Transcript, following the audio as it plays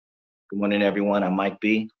Good morning, everyone. I'm Mike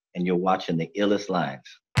B, and you're watching the Illest Lines.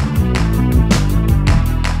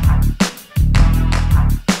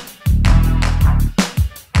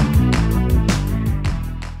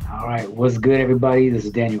 All right, what's good, everybody? This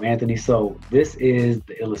is Daniel Anthony. So this is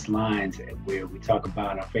the Illest Lines, where we talk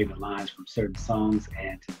about our favorite lines from certain songs.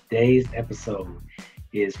 And today's episode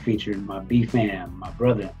is featuring my B fam, my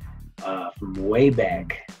brother from way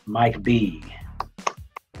back, Mike B.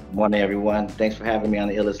 Good morning, everyone. Thanks for having me on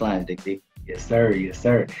the Illest Lines, Dick D. Yes, sir. Yes,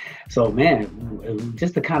 sir. So, man,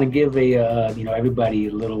 just to kind of give everybody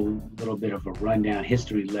a little bit of a rundown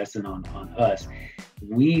history lesson on us.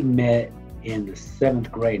 We met in the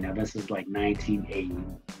 7th grade. Now, this is like 1980,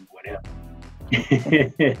 whatever.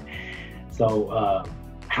 So,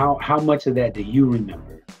 how much of that do you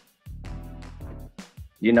remember?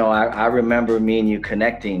 You know, I remember me and you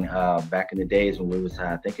connecting back in the days when we was,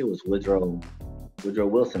 I think it was Woodrow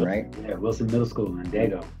Wilson, right? Yeah, Wilson Middle School in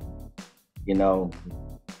Dago. You know,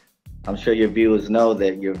 I'm sure your viewers know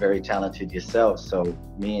that you're very talented yourself. So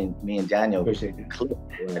me and Daniel clicked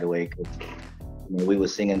right away. We were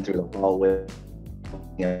singing through the hallway,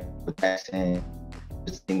 Jackson,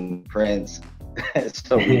 singing Prince.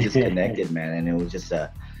 So we just connected, man, and it was just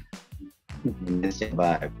a instant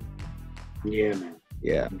vibe. Yeah, man.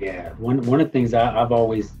 Yeah. One of the things I've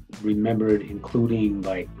always remembered, including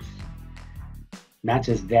like not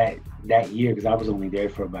just that year, because I was only there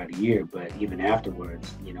for about a year, but even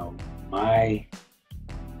afterwards, you know, I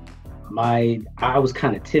was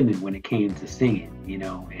kind of timid when it came to singing, you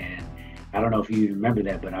know, and I don't know if you remember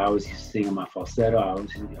that, but I always used to sing in my falsetto. I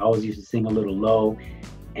always used to sing a little low,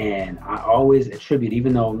 and I always attribute,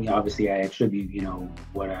 even though obviously I attribute, you know,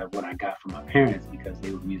 what I got from my parents because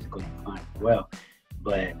they were musically inclined as well.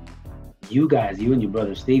 But you and your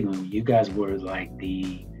brother Steven, you guys were like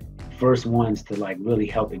the first ones to like really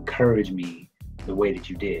help encourage me the way that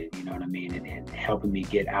you did, you know what I mean, and helping me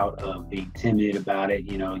get out of being timid about it.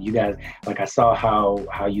 You know, you guys, like I saw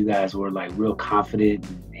how you guys were like real confident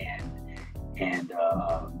and you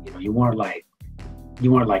know, you weren't like,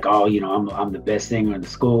 oh, you know, I'm the best singer in the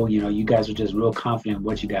school. You know, you guys were just real confident in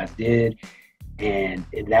what you guys did, and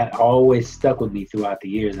that always stuck with me throughout the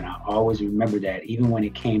years, and I always remember that, even when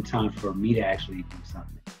it came time for me to actually do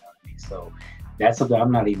something, you know what I mean? So that's something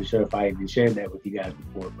I'm not even sure if I even shared that with you guys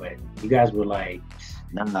before, but you guys were like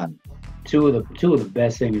two of the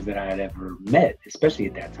best singers that I had ever met, especially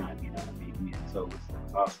at that time, you know what I mean? So it was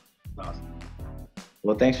awesome. It was awesome.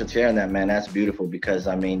 Well, thanks for sharing that, man. That's beautiful because,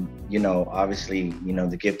 I mean, you know, obviously, you know,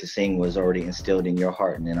 the gift to sing was already instilled in your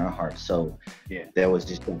heart and in our hearts. So yeah, there was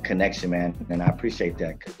just a connection, man. And I appreciate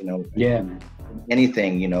that because, you know, yeah, man.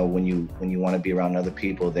 Anything, you know, when you want to be around other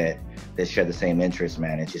people that share the same interests,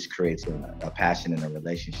 man, it just creates a passion in a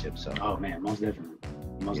relationship. So, oh, man, most definitely.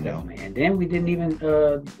 Most definitely. And then we didn't even,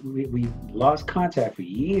 we lost contact for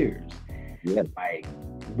years. Yeah. Like,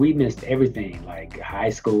 we missed everything, like high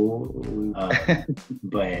school,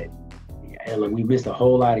 but we missed a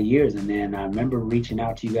whole lot of years. And then I remember reaching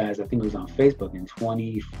out to you guys, I think it was on Facebook in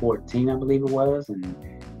 2014, I believe it was.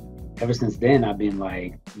 And ever since then, I've been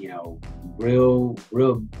like, you know, real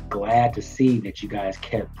glad to see that you guys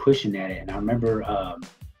kept pushing at it. And I remember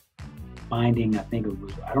finding, I think it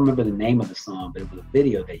was, I don't remember the name of the song, but it was a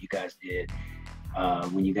video that you guys did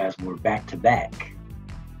when you guys were back to back.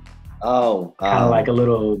 Oh, kind of like a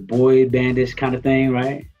little boy bandish kind of thing,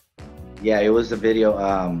 right? Yeah, it was a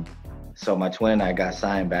video. So my twin and I got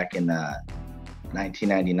signed back in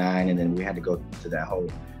 1999, and then we had to go to that whole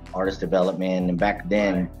artist development. And back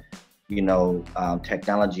then, right, you know,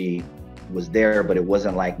 technology was there, but it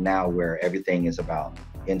wasn't like now where everything is about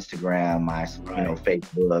Instagram, right, you know,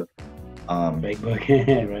 Facebook. Facebook,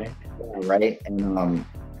 right? Right, and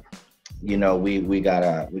you know, we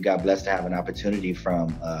got blessed to have an opportunity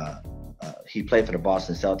from. He played for the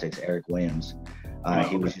Boston Celtics, Eric Williams.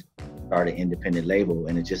 He was just started an independent label,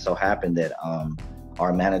 and it just so happened that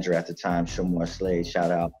our manager at the time, Shamor Slade,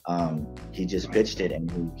 shout out, he just pitched it,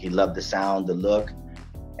 and he loved the sound, the look,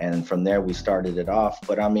 and from there we started it off.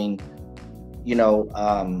 But I mean, you know,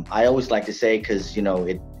 I always like to say, because you know,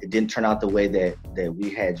 it didn't turn out the way that we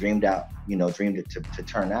had dreamed it to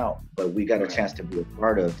turn out, but we got a chance to be a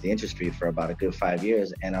part of the industry for about a good 5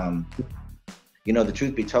 years. And you know, the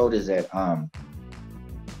truth be told is that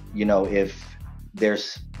you know, if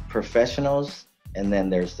there's professionals and then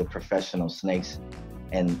there's the professional snakes,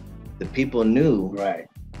 and the people knew right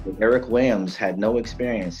that Eric Williams had no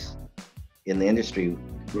experience in the industry.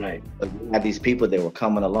 Right. But we had these people that were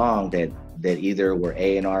coming along that either were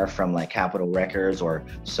A&R from like Capitol Records or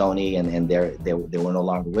Sony, and they were no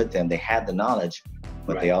longer with them. They had the knowledge,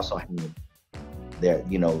 but they also had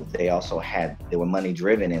they also they were money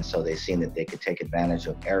driven, and so they seen that they could take advantage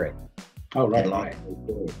of Eric. Oh, right.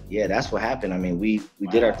 Yeah, that's what happened. I mean, we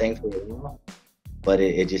did our thing for a while, but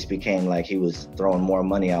it just became like he was throwing more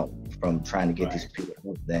money out from trying to get these people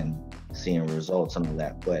help than seeing results and all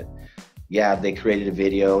that. But yeah, they created a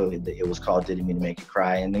video. It was called "Didn't Mean to Make You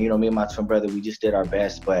Cry," and me and my twin brother, we just did our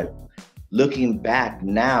best. But looking back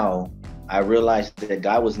now, I realized that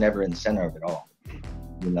God was never in the center of it all.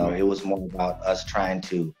 It was more about us trying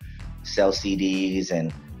to sell CDs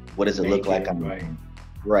and what does it look like on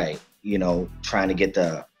trying to get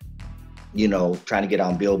trying to get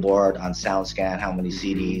on Billboard, on SoundScan, how many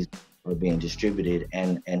CDs were being distributed,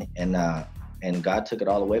 and God took it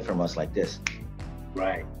all away from us like this.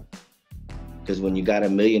 Right. Because when you got a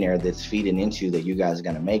millionaire that's feeding into that you guys are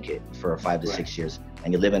gonna make it for 5 to 6 years,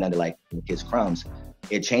 and you're living under like his crumbs,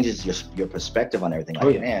 it changes your perspective on everything.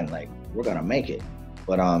 Like, man, like we're gonna make it.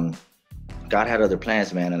 But God had other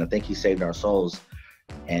plans, man, and I think He saved our souls.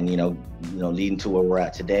 And leading to where we're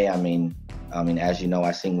at today. I mean, as you know,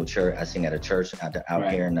 I sing at a church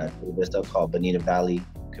out here in Vista called Bonita Valley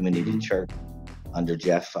Community Church under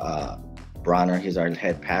Jeff Bronner. He's our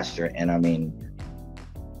head pastor, and I mean,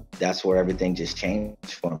 that's where everything just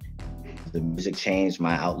changed for me. The music changed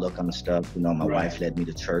my outlook on the stuff. My wife led me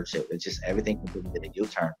to church. It just everything did a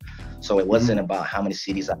U-turn. So it wasn't about how many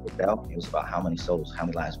CDs I could sell. It was about how many souls, how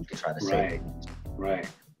many lives we could try to save. Right.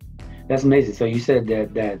 That's amazing. So you said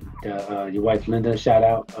that your wife Linda, shout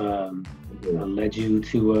out, led you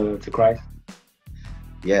to Christ.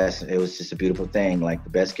 Yes, it was just a beautiful thing. Like the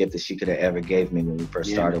best gift that she could have ever gave me when we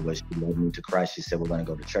first started was she led me to Christ. She said, "We're going to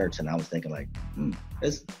go to church," and I was thinking like,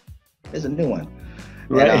 "There's a new one."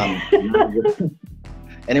 Right.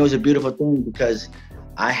 And it was a beautiful thing because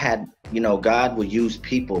I had, God would use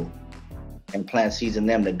people and plant seeds in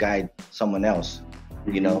them to guide someone else,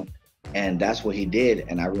 and that's what He did.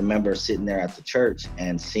 And I remember sitting there at the church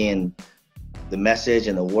and seeing the message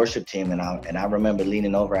and the worship team, and I remember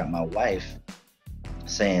leaning over at my wife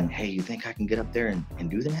saying, "Hey, you think I can get up there and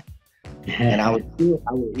do that?" And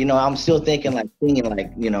I'm still thinking like singing,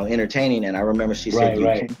 like, entertaining. And I remember she said, "You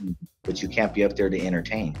can, but you can't be up there to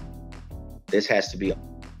entertain. This has to be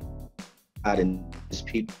out in this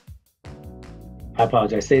people." I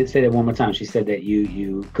apologize. Say that one more time. She said that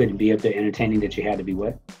you couldn't be up there entertaining, that you had to be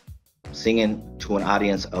what? Singing to an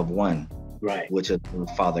audience of one. Right. Which is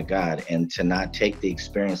Father God. And to not take the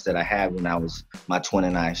experience that I had when I was my twin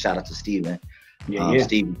and I, shout out to Steve.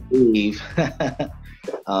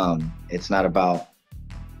 It's not about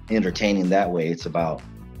entertaining that way. It's about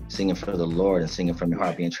singing for the Lord and singing from your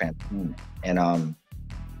heart, being transparent. And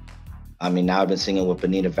now I've been singing with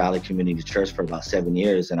Bonita Valley Community Church for about 7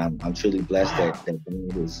 years, and I'm truly blessed that God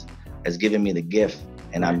has given me the gift,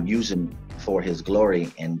 and I'm using it for His glory.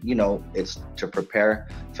 And it's to prepare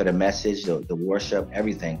for the message, the worship,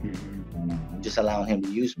 everything. And I'm just allowing Him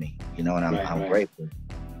to use me, and I'm grateful.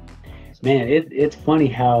 Man, it's funny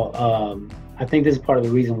how I think this is part of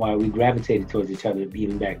the reason why we gravitated towards each other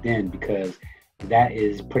even back then, because that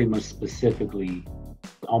is pretty much specifically,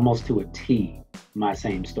 almost to a T, my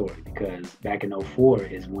same story. Because back in 2004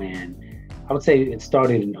 is when, I would say it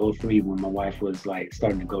started in 2003 when my wife was like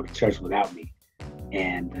starting to go to church without me.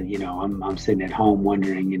 And, I'm sitting at home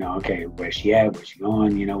wondering, okay, where's she at? Where's she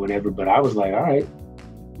going? Whatever. But I was like, all right,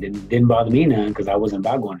 didn't bother me none, because I wasn't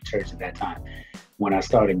about going to church at that time. When I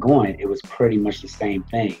started going, it was pretty much the same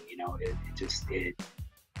thing.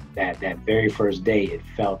 That very first day, it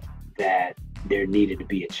felt that there needed to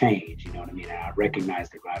be a change, you know what I mean? And I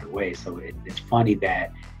recognized it right away. So it's funny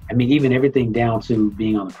that, even everything down to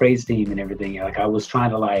being on the praise team and everything, like I was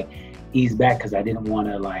trying to like ease back because I didn't want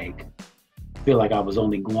to like feel like I was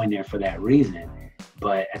only going there for that reason.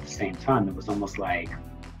 But at the same time, it was almost like,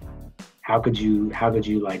 how could you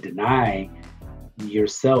like deny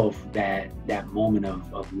yourself that moment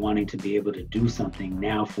of wanting to be able to do something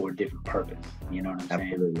now for a different purpose? You know what I'm saying?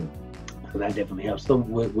 Absolutely. So that definitely helps. So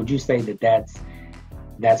would you say that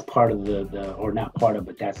that's part of the or not part of,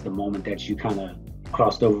 but that's the moment that you kind of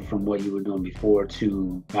crossed over from what you were doing before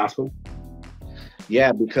to gospel?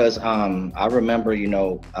 Yeah, because I remember,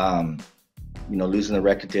 losing the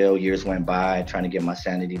record deal, years went by, trying to get my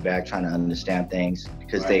sanity back, trying to understand things,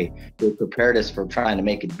 because they prepared us for trying to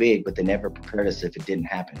make it big, but they never prepared us if it didn't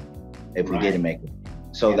happen, if we didn't make it.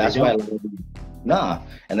 So that's why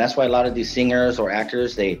that's why a lot of these singers or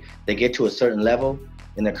actors, they get to a certain level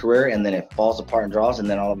in their career and then it falls apart and draws, and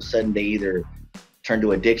then all of a sudden they either turn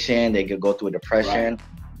to addiction, they could go through a depression,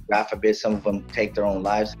 God forbid some of them take their own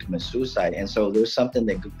lives and commit suicide. And so there's something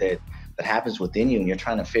that happens within you, and you're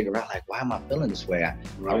trying to figure out, like, why am I feeling this way? I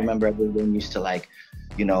remember everyone used to, like,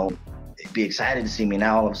 be excited to see me.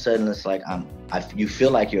 Now all of a sudden it's like you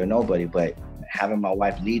feel like you're a nobody, but having my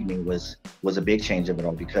wife lead me was a big change of it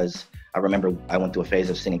all, because I remember I went through a phase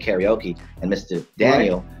of singing karaoke, and Mr.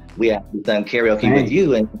 Daniel, we actually done karaoke with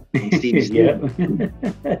you and Stevie.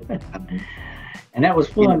 And that was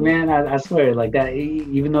fun, man. I swear, like that.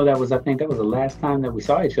 Even though I think that was the last time that we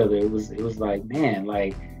saw each other. It was like, man,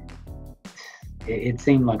 like it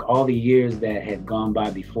seemed like all the years that had gone by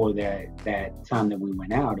before that time that we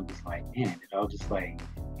went out. It was like, man, it all just like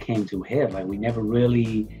came to a head. Like we never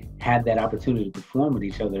really had that opportunity to perform with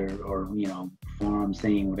each other, or perform,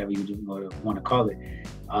 sing, whatever you want to call it.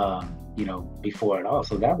 Before it all.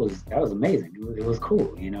 So that was amazing. It was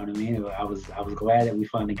cool. You know what I mean? I was glad that we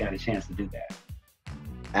finally got a chance to do that.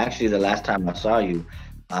 Actually, the last time I saw you,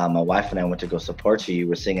 my wife and I went to go support you. You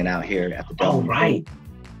were singing out here at the Dome. Oh, right.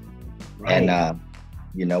 And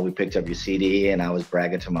we picked up your CD, and I was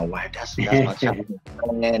bragging to my wife, that's my child,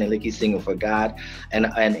 and Licky's singing for God.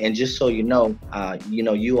 And just so you know,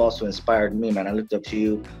 you also inspired me, man. I looked up to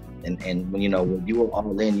you. And when you were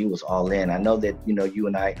all in, you was all in. I know that you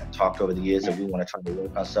and I talked over the years that we want to try to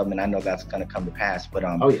work on something, and I know that's going to come to pass. But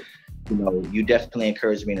you definitely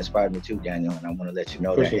encouraged me and inspired me too, Daniel. And I want to let you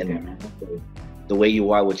know Appreciate that. Man. The way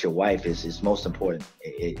you are with your wife is most important.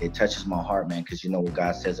 It touches my heart, man, because you know what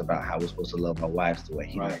God says about how we're supposed to love our wives the way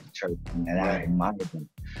He loved the church, and I admire them,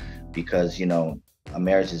 because a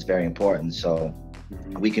marriage is very important. So.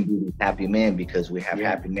 We can be these happy men because we have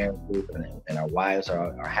happy marriages, and our wives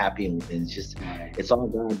are happy, and it's just it's all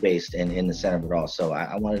God based and in the center of it all. So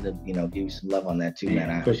I wanted to give you some love on that too, man.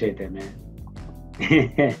 I appreciate that, man.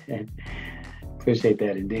 Appreciate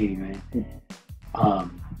that indeed, man.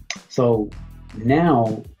 So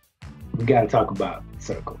now we got to talk about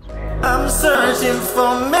Circles, man. I'm searching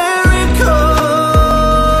for miracles.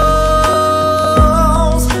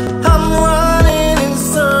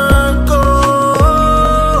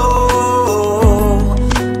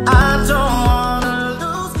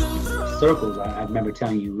 Circles, I remember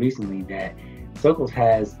telling you recently that Circles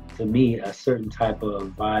has, to me, a certain type of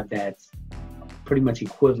vibe that's pretty much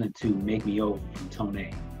equivalent to Make Me Over from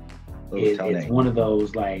Tone. It's one of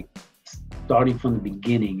those, like, starting from the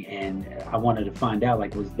beginning, and I wanted to find out,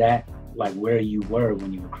 like, was that, like, where you were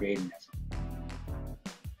when you were creating that song?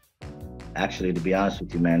 Actually, to be honest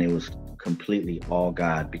with you, man, it was completely all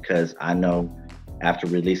God, because I know after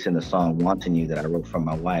releasing the song Wanting You that I wrote for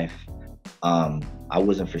my wife, I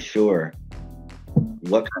wasn't for sure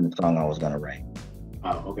what kind of song I was going to write.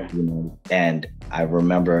 Oh, okay. And I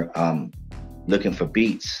remember looking for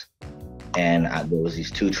beats, and there was these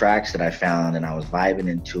 2 tracks that I found, and I was vibing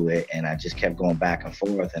into it, and I just kept going back and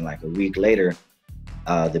forth. And like a week later,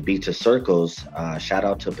 the beat to Circles, shout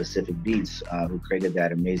out to Pacific Beats, who created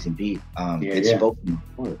that amazing beat. It spoke to my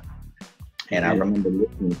heart. And I remember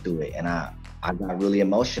listening to it, and I got really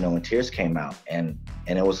emotional, and tears came out, and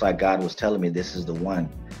it was like God was telling me, this is the one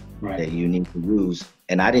that you need to use.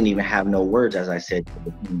 And I didn't even have no words, as I said. I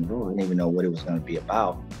didn't even know what it was going to be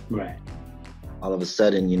about. Right. All of a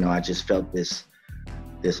sudden, I just felt this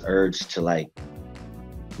urge to like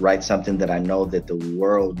write something that I know that the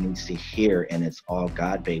world needs to hear, and it's all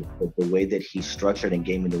God-based. But the way that He structured and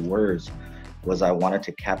gave me the words was I wanted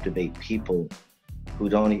to captivate people who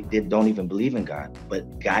don't even believe in God,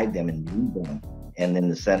 but guide them and lead them. And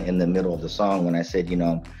then in the middle of the song, when I said,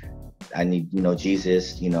 I need,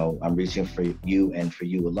 Jesus, I'm reaching for you and for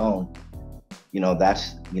you alone.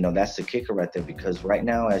 That's the kicker right there, because right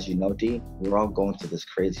now, as you know, D, we're all going through this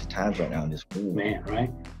crazy times right now in this world. Man,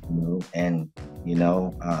 right? And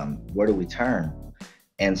where do we turn?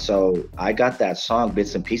 And so I got that song,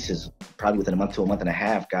 bits and pieces, probably within a month to a month and a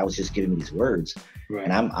half. God was just giving me these words. Right.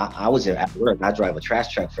 And I was at work. I drive a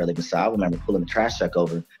trash truck for a living, so I remember pulling the trash truck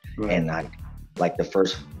over, and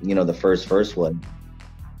the first verse was,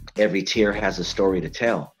 every tear has a story to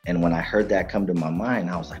tell. And when I heard that come to my mind,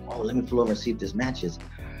 I was like, oh, let me pull over and see if this matches.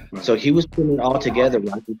 Right. So He was putting it all together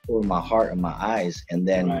right before my heart and my eyes. And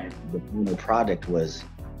then the final product was,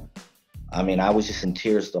 I was just in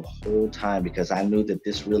tears the whole time, because I knew that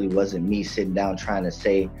this really wasn't me sitting down trying to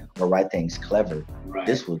say or write things clever. Right.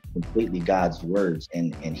 This was completely God's words,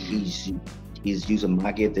 and He's using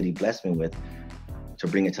my gift that He blessed me with to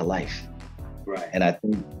bring it to life. Right. And I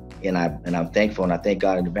think, and I'm thankful, and I thank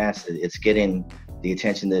God in advance that it's getting the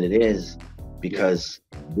attention that it is, because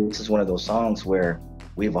this is one of those songs where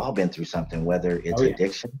we've all been through something, whether it's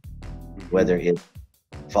addiction, whether it's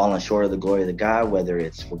falling short of the glory of God, whether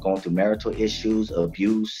it's we're going through marital issues,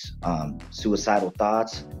 abuse, suicidal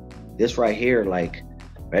thoughts. This right here, like,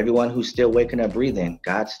 for everyone who's still waking up, breathing,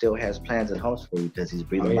 God still has plans and hopes for you, because He's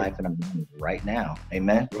breathing life in our lives right now.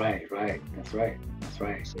 Amen. Right. That's right.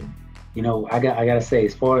 So, I gotta say,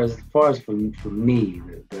 as far as for me,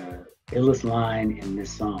 the illest line in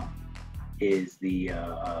this song is the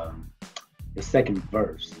second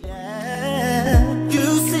verse. Yeah, you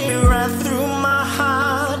see right through my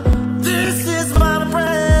heart. This is my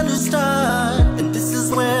brand new start, and this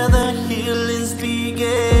is where the healings begins.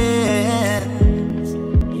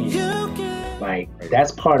 Like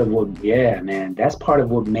that's part of what, yeah, man, that's part of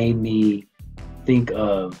what made me think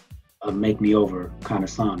of a Make Me Over kind of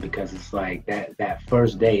song, because it's like that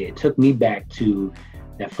first day, it took me back to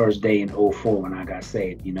that first day in '04 when I got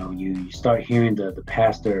saved. You start hearing the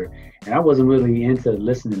pastor, and I wasn't really into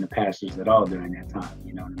listening to pastors at all during that time,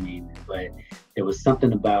 you know what I mean? But there was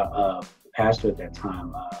something about the pastor at that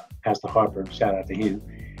time, Pastor Harper, shout out to him.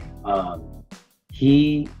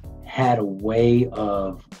 He had a way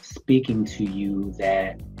of speaking to you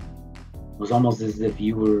that was almost as if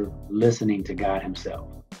you were listening to God himself.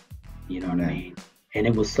 You know what I mean? And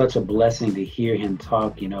it was such a blessing to hear him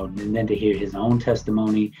talk, and then to hear his own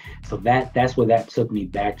testimony. So that's where that took me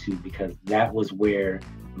back to, because that was where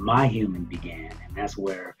my healing began. And that's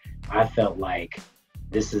where I felt like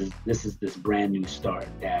this is this brand new start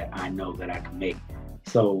that I know that I can make.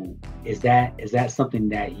 So is that something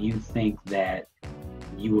that you think that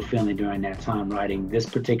you were feeling during that time writing this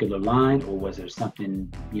particular line, or was there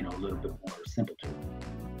something, a little bit more simple to it?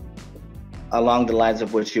 Along the lines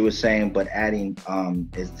of what you were saying, but adding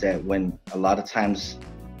is that when a lot of times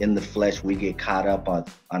in the flesh we get caught up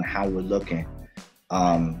on how we're looking,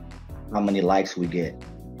 how many likes we get,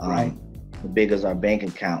 right. How big is our bank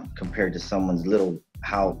account compared to someone's little,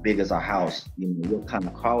 how big is our house, what kind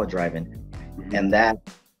of car we're driving. Mm-hmm. And that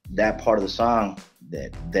part of the song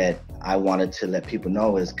that I wanted to let people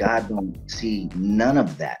know is God don't see none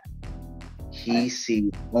of that. He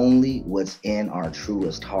sees only what's in our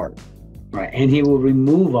truest heart. Right, and he will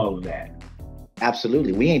remove all of that.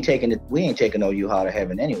 Absolutely. We ain't taking no U-Haul to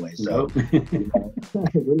heaven anyway. So nope.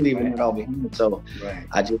 We're leaving it all behind. So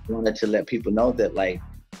I just wanted to let people know that, like,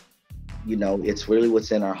 it's really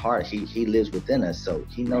what's in our heart. He lives within us. So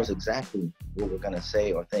he knows exactly what we're gonna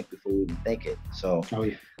say or think before we even think it. So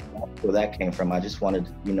that's where that came from. I just wanted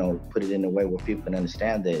to, put it in a way where people can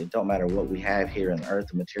understand that it don't matter what we have here on earth,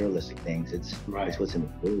 the materialistic things. It's what's in the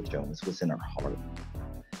spiritual. It's what's in our heart.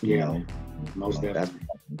 Most definitely.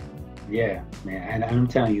 Yeah, man, and I'm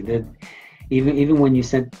telling you that even when you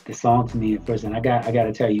sent the song to me at first, and I got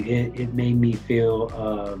to tell you, it made me feel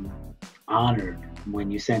honored when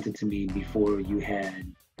you sent it to me before you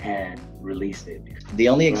had released it. The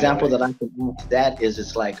only example that I can give to that is,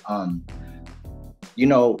 it's like, I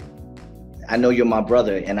know you're my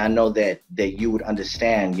brother, and I know that you would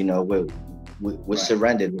understand. We're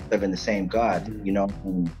surrendered, we're serving the same God.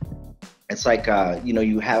 Mm-hmm. And it's like,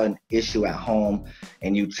 you have an issue at home,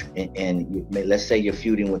 and let's say you're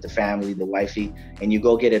feuding with the family, the wifey, and you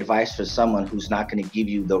go get advice for someone who's not going to give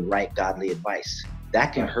you the right godly advice.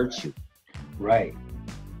 That can hurt you. Right.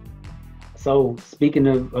 So speaking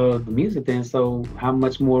of the music then, so how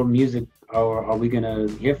much more music are we going to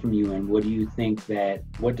hear from you? And what do you think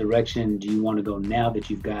what direction do you want to go now that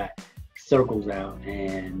you've got Circles out?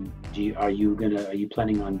 And are you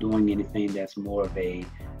planning on doing anything that's more of a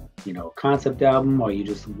concept album, or you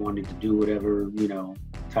just wanted to do whatever,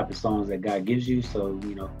 type of songs that God gives you? So,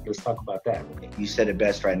 let's talk about that. You said it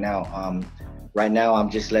best right now. Right now I'm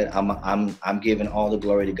just I'm giving all the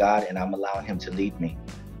glory to God, and I'm allowing him to lead me.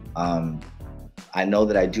 I know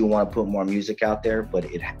that I do want to put more music out there, but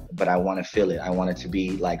I want to feel it. I want it to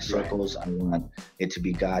be like Circles. Right. I want it to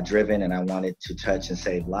be God driven, and I want it to touch and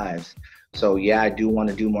save lives. So yeah, I do want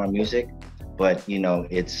to do more music, but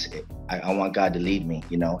I want God to lead me,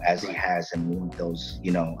 as he has, and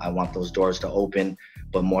I want those doors to open,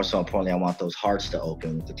 but more so importantly, I want those hearts to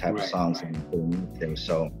open with the type of songs that I'm putting there.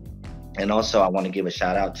 So, and also I want to give a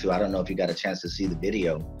shout out to, I don't know if you got a chance to see the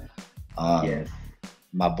video. Yes.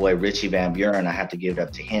 My boy Richie Van Buren, I have to give it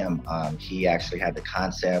up to him. He actually had the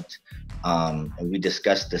concept, and we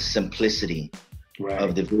discussed the simplicity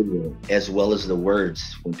of the video, as well as the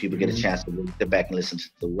words. When people get a chance to sit back and listen to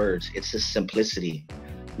the words, it's the simplicity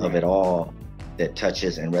of it all that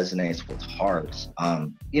touches and resonates with hearts.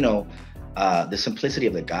 The simplicity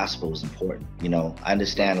of the gospel is important. I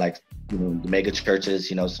understand, like, the mega churches,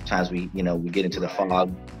 sometimes we get into the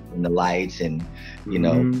fog and the lights, and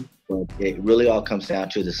but it really all comes down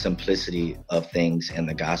to the simplicity of things in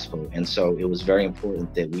the gospel. And so it was very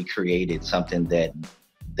important that we created something that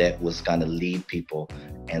was going to lead people,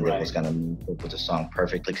 and that was going to put the song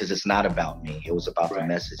perfectly, because it's not about me. It was about the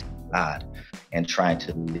message of God and trying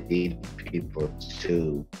to lead people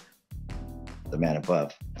to the man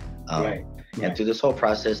above. Right. And through this whole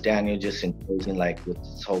process, Daniel, just in closing, like with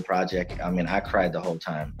this whole project, I mean, I cried the whole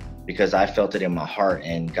time because I felt it in my heart,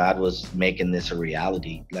 and God was making this a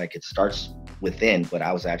reality. Like, it starts within, but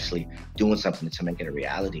I was actually doing something to make it a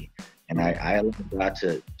reality. And I allowed God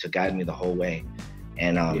to guide me the whole way.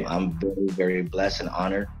 And I'm very, very blessed and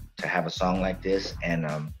honored to have a song like this. And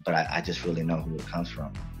but I just really know who it comes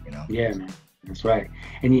from, you know? Yeah, man. That's right.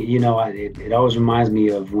 And you know, it always reminds me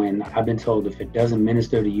of when I've been told if it doesn't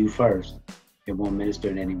minister to you first, it won't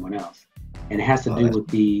minister to anyone else. And it has to do with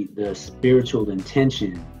the spiritual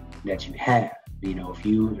intention that you have. You know,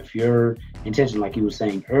 if your intention, like you were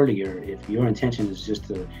saying earlier, if your intention is just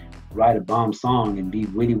to write a bomb song and be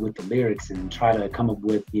witty with the lyrics and try to come up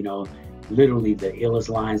with, you know, literally the illest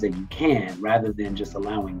lines that you can, rather than just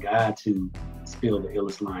allowing God to spill the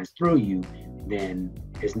illest lines through you, then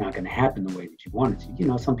it's not going to happen the way that you want it to. You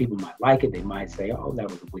know, some people might like it. They might say, oh, that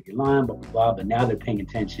was a witty line, blah, blah, blah. But now they're paying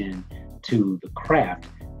attention to the craft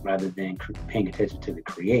rather than paying attention to the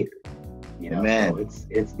creator. You know, so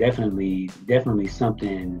it's definitely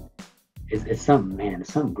something. It's something, man.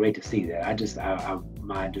 It's something great to see that. I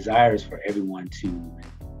my desire is for everyone to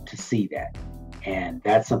see that, and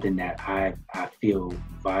that's something that I feel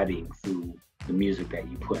vibing through the music that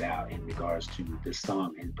you put out in regards to this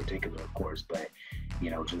song in particular, of course. But you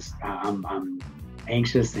know, just I'm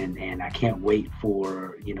anxious and I can't wait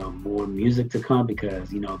for, you know, more music to come,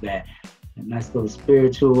 because you know that nice little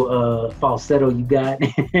spiritual falsetto you got.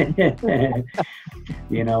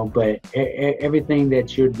 You know, but everything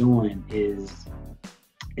that you're doing is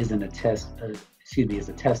a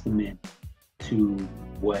testament to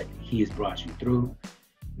what he has brought you through.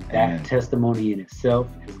 That testimony in itself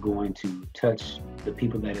is going to touch the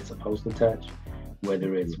people that it's supposed to touch,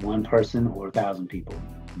 whether it's one person or 1,000 people,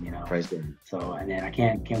 you know. Praise God. So, and then I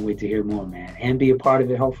can't wait to hear more, man, and be a part of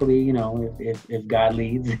it. Hopefully, you know, if God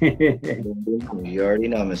leads. You already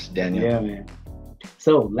know, Mr. Daniel. Yeah, man.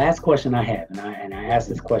 So, last question I have, and I ask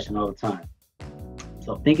this question all the time.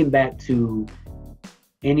 So, thinking back to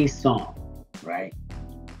any song, right?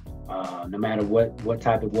 No matter what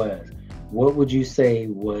type it was, what would you say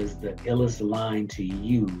was the illest line to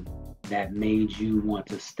you that made you want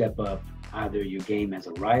to step up either your game as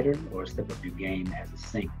a writer or step up your game as a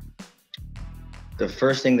singer? The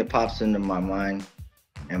first thing that pops into my mind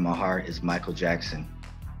and my heart is Michael Jackson,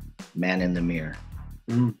 Man in the Mirror.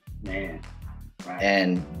 Man. Right.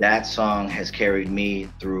 And that song has carried me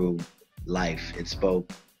through life. It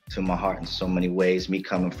spoke to my heart in so many ways. Me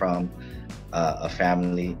coming from a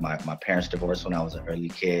family, my parents divorced when I was an early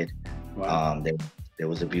kid. Wow. There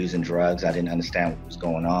was abuse and drugs. I didn't understand what was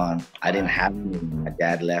going on. I didn't have any. My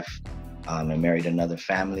dad left and married another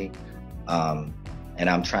family. And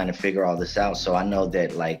I'm trying to figure all this out. So I know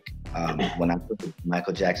that, like, when I put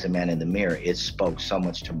Michael Jackson, Man in the Mirror, it spoke so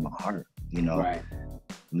much to my heart, you know. Right.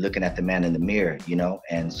 I'm looking at the man in the mirror, you know.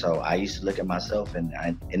 And so I used to look at myself and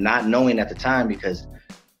not knowing at the time, because,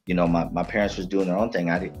 you know, my parents was doing their own thing.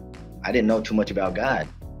 I didn't know too much about God.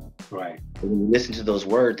 Right. But when you listen to those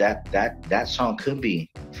words, that song could be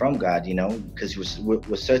from God, you know, because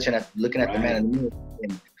we're searching at, looking at the man in the mirror,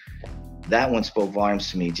 and that one spoke volumes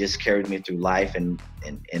to me. Just carried me through life and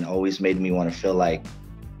always made me want to feel like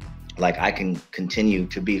I can continue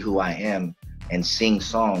to be who I am and sing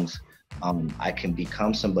songs. I can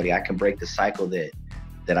become somebody. I can break the cycle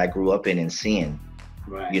that I grew up in and seeing,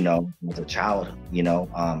 right, you know, as a child, you know,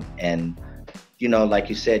 and you know, like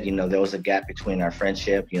you said, you know, there was a gap between our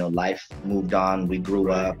friendship. You know, life moved on. We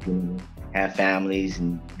grew up, you know, had families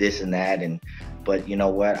and this and that. But you know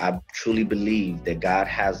what? I truly believe that God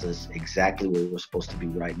has us exactly where we're supposed to be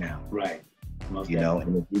right now. Right. Most you know,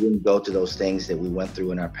 and if we didn't go to those things that we went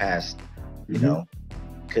through in our past, you know,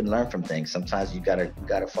 couldn't learn from things. Sometimes you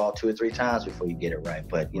gotta fall 2 or 3 times before you get it right.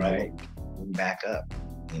 But you know, back up,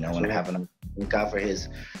 you know, and having thank God for his,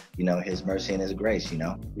 you know, his mercy and his grace, you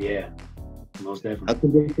know. Yeah. Most definitely.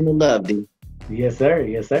 Unconditional love, D. Yes, sir.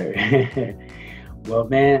 Yes, sir. Well,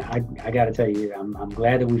 man, I got to tell you, I'm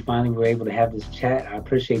glad that we finally were able to have this chat. I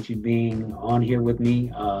appreciate you being on here with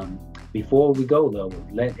me. Before we go, though,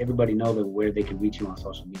 let everybody know that where they can reach you on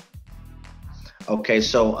social media. Okay,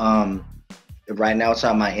 so right now it's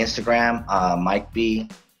on my Instagram, Mike B.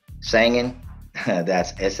 Sangin.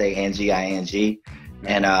 That's Sanging.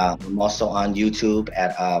 And I'm also on YouTube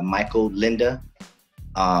at Michael Linda.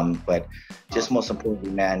 But just most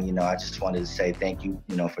importantly, man, you know, I just wanted to say thank you,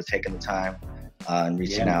 you know, for taking the time and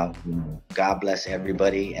reaching out. You know, God bless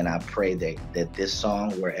everybody, and I pray that this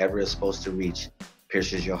song, wherever it's supposed to reach,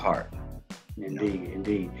 pierces your heart.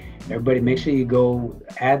 Indeed. Everybody, make sure you go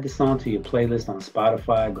add the song to your playlist on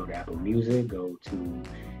Spotify. Go to Apple Music. Go to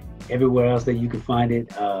everywhere else that you can find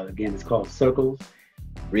it. Again, it's called Circles.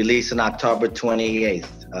 Released on October 28th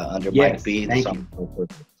under Yes, Mike B. thank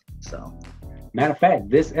So, matter of fact,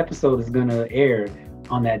 this episode is going to air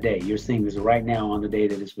on that day. You're seeing this right now on the day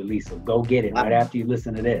that it's released. So go get it right after you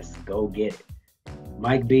listen to this. Go get it.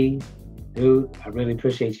 Mike B, dude, I really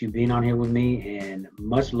appreciate you being on here with me, and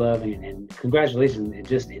much love and congratulations, and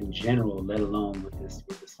just in general, let alone with this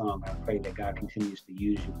song. I pray that God continues to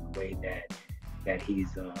use you in the way that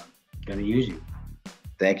He's going to use you.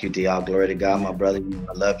 Thank you, D. All glory to God, my brother.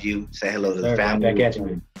 I love you. Say hello to the family. Back at you,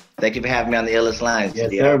 man. Thank you for having me on the Illest Lines.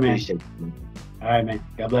 Yes, D. sir, I man. appreciate you. All right, man.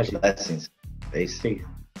 God bless you. Blessings. Peace. Peace.